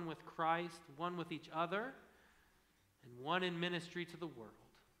you, one with Christ, one with each other, and one in ministry to the world,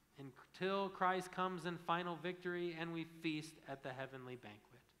 until Christ comes in final victory and we feast at the heavenly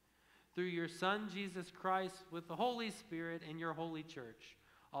banquet. Through your Son, Jesus Christ, with the Holy Spirit and your holy church,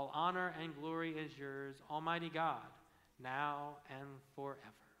 all honor and glory is yours, Almighty God, now and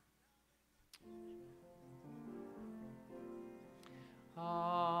forever.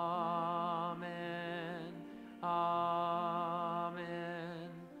 Amen. Amen.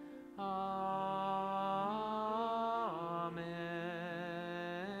 Amen.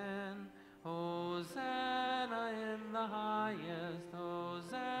 Hosanna in the highest.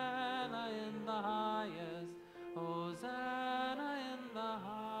 Hosanna in the highest. Hosanna in the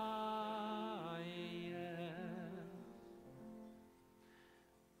highest.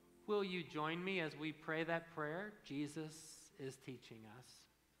 Will you join me as we pray that prayer Jesus is teaching us?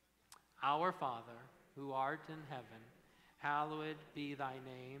 Our Father, who art in heaven, hallowed be thy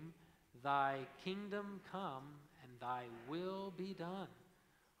name. Thy kingdom come, and thy will be done,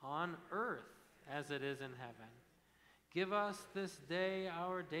 on earth as it is in heaven. Give us this day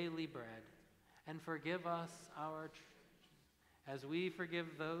our daily bread, and forgive us our as we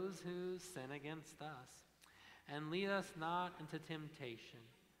forgive those who sin against us. And lead us not into temptation,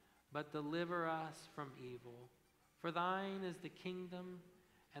 but deliver us from evil. For thine is the kingdom,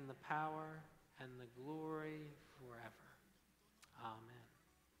 and the power, and the glory forever. Amen.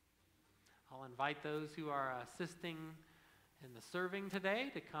 I'll invite those who are assisting in the serving today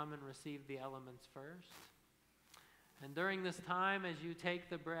to come and receive the elements first. And during this time, as you take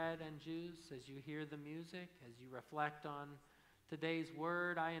the bread and juice, as you hear the music, as you reflect on today's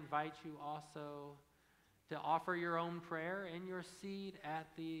word, I invite you also to offer your own prayer in your seat at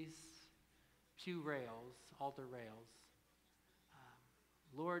these pew rails, altar rails.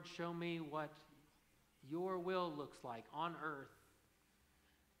 Lord, show me what your will looks like on earth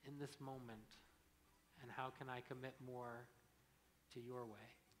in this moment, and how can I commit more to your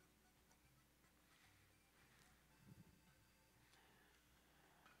way?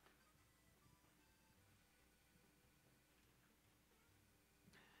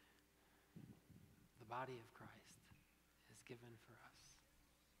 The body of Christ is given for us.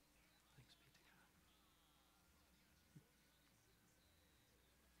 Thanks be to God.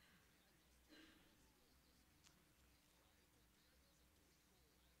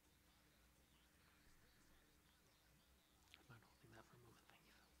 I'm not holding that for a moment.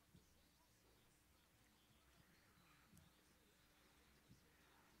 Thank you.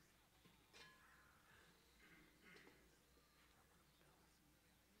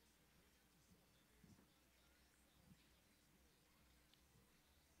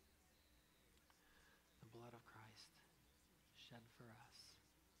 The blood of Christ shed for us.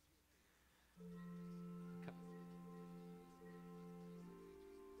 Co-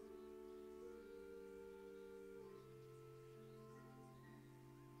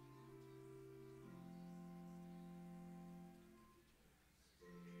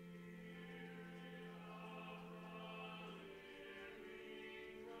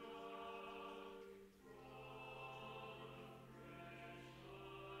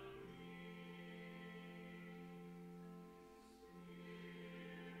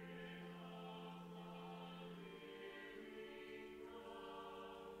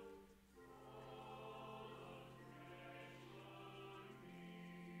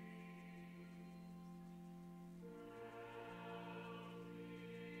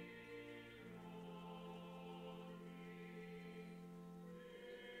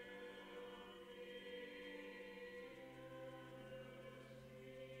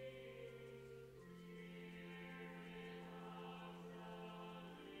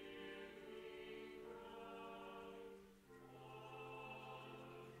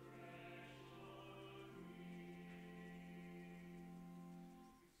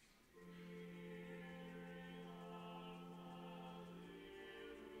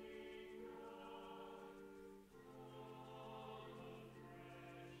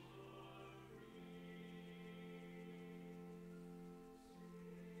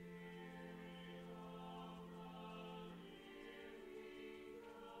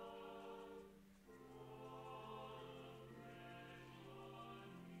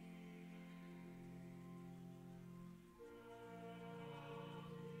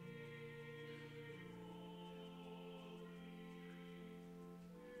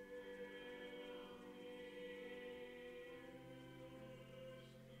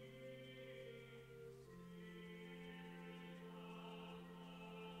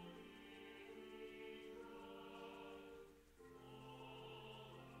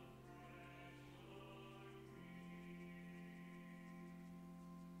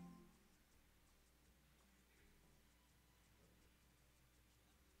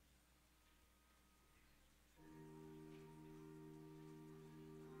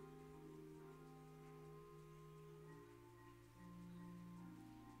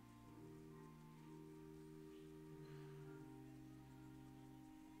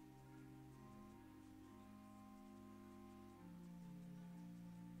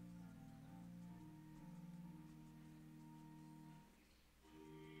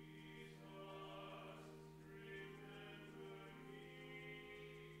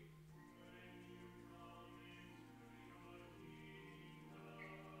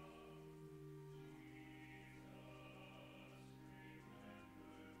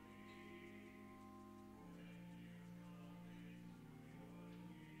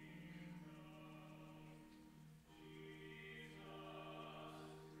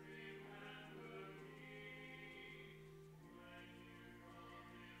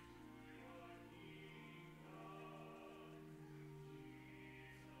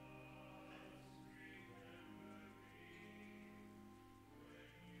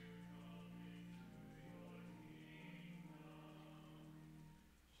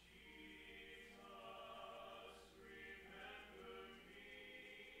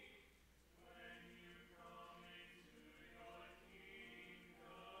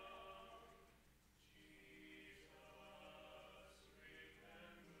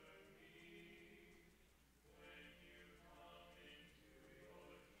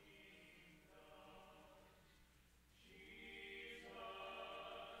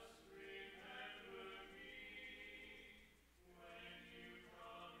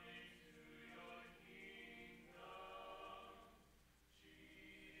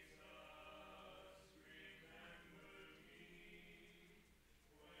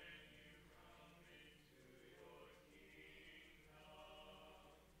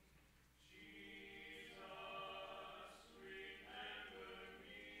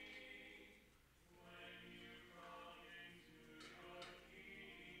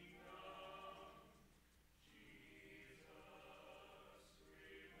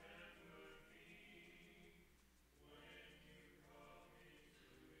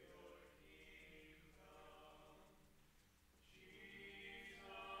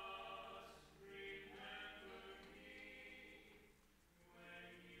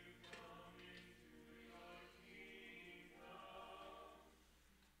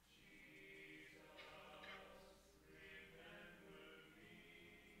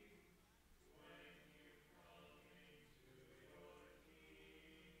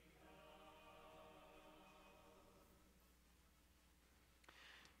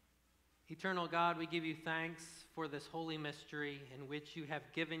 Eternal God, we give you thanks for this holy mystery in which you have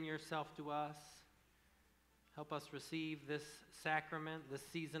given yourself to us. Help us receive this sacrament, this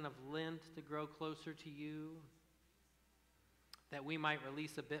season of Lent, to grow closer to you, that we might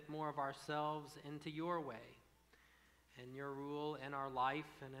release a bit more of ourselves into your way and your rule in our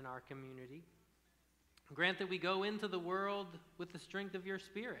life and in our community. Grant that we go into the world with the strength of your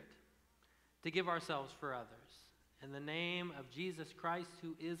Spirit to give ourselves for others. In the name of Jesus Christ,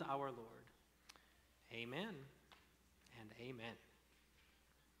 who is our Lord. Amen and amen.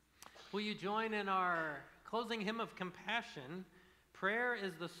 Will you join in our closing hymn of compassion? Prayer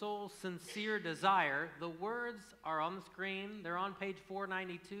is the soul's sincere desire. The words are on the screen. They're on page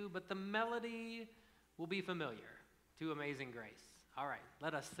 492, but the melody will be familiar. To Amazing Grace. All right,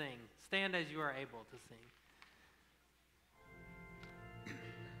 let us sing. Stand as you are able to sing.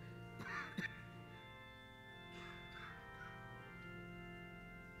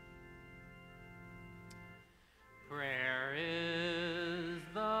 Prayer is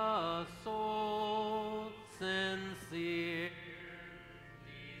the soul's sincere desire,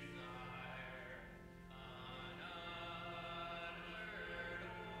 unuttered or expressed,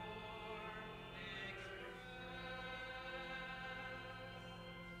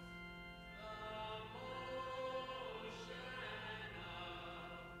 the motion of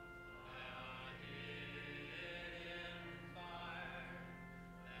a hidden fire that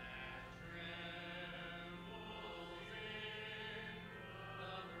trembles in the breast. Prayer is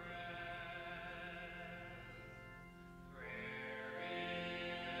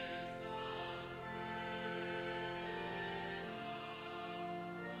the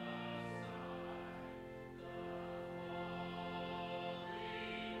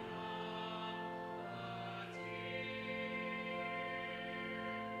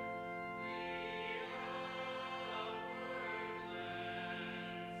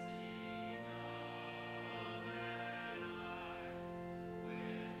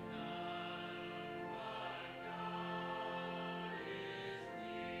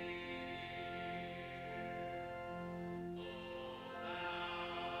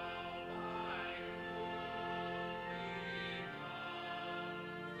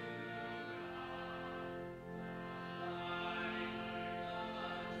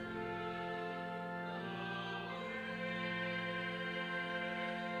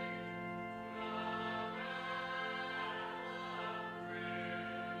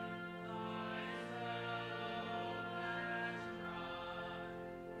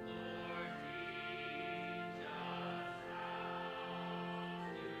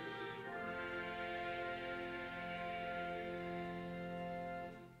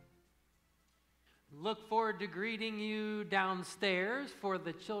Look forward to greeting you downstairs for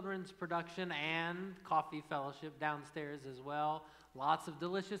the children's production and coffee fellowship downstairs as well. Lots of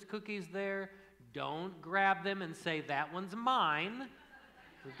delicious cookies there. Don't grab them and say, that one's mine.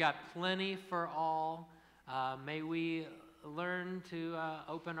 We've got plenty for all. May we learn to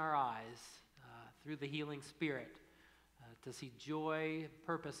open our eyes through the healing Spirit to see joy,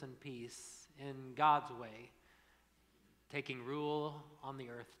 purpose, and peace in God's way, taking rule on the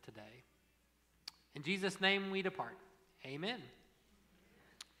earth today. In Jesus' name we depart. Amen.